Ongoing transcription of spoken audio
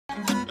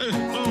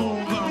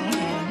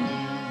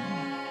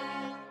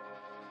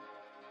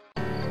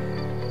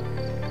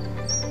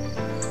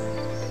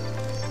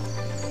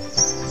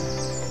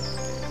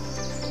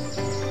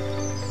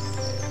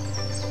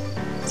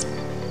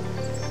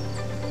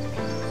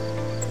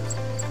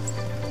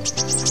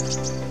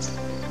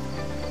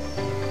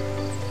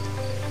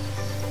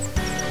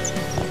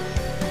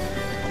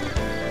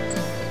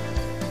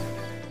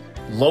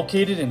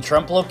Located in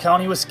Trempealeau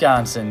County,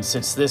 Wisconsin,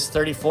 sits this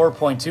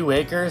 34.2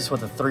 acres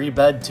with a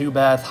 3-bed,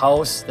 2-bath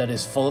house that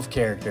is full of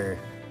character.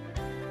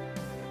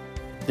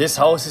 This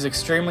house is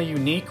extremely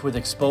unique with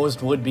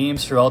exposed wood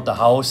beams throughout the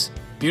house,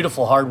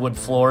 beautiful hardwood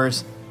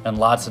floors, and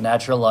lots of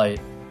natural light.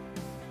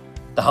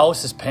 The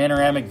house has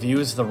panoramic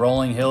views of the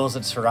rolling hills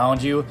that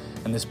surround you,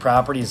 and this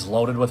property is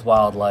loaded with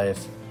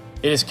wildlife.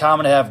 It is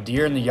common to have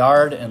deer in the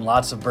yard and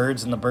lots of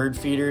birds in the bird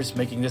feeders,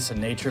 making this a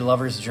nature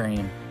lover's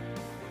dream.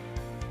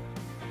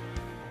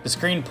 The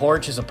screened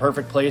porch is a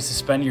perfect place to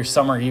spend your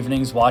summer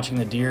evenings watching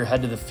the deer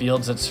head to the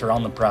fields that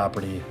surround the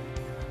property.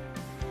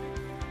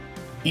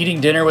 Eating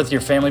dinner with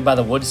your family by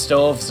the wood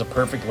stove is a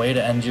perfect way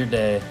to end your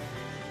day.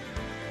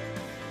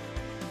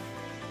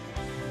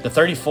 The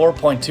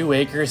 34.2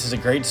 acres is a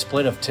great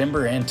split of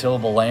timber and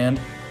tillable land.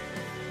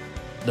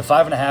 The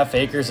 5.5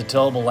 acres of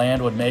tillable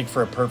land would make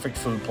for a perfect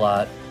food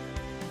plot.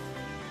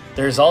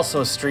 There is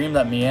also a stream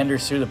that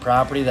meanders through the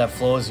property that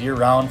flows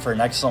year-round for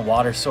an excellent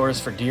water source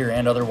for deer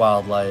and other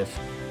wildlife.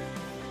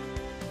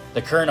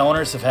 The current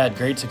owners have had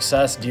great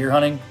success deer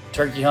hunting,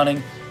 turkey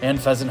hunting,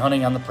 and pheasant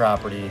hunting on the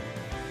property.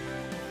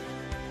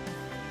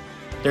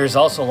 There is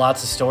also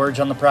lots of storage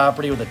on the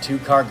property with a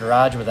 2-car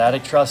garage with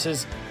attic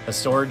trusses, a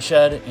storage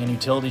shed, and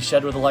utility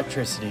shed with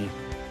electricity.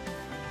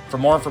 For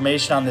more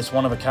information on this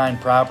one-of-a-kind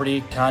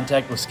property,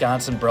 contact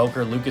Wisconsin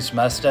broker Lucas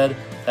Mested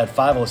at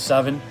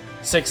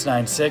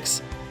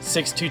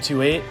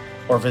 507-696-6228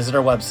 or visit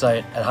our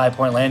website at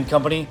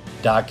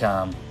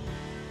highpointlandcompany.com.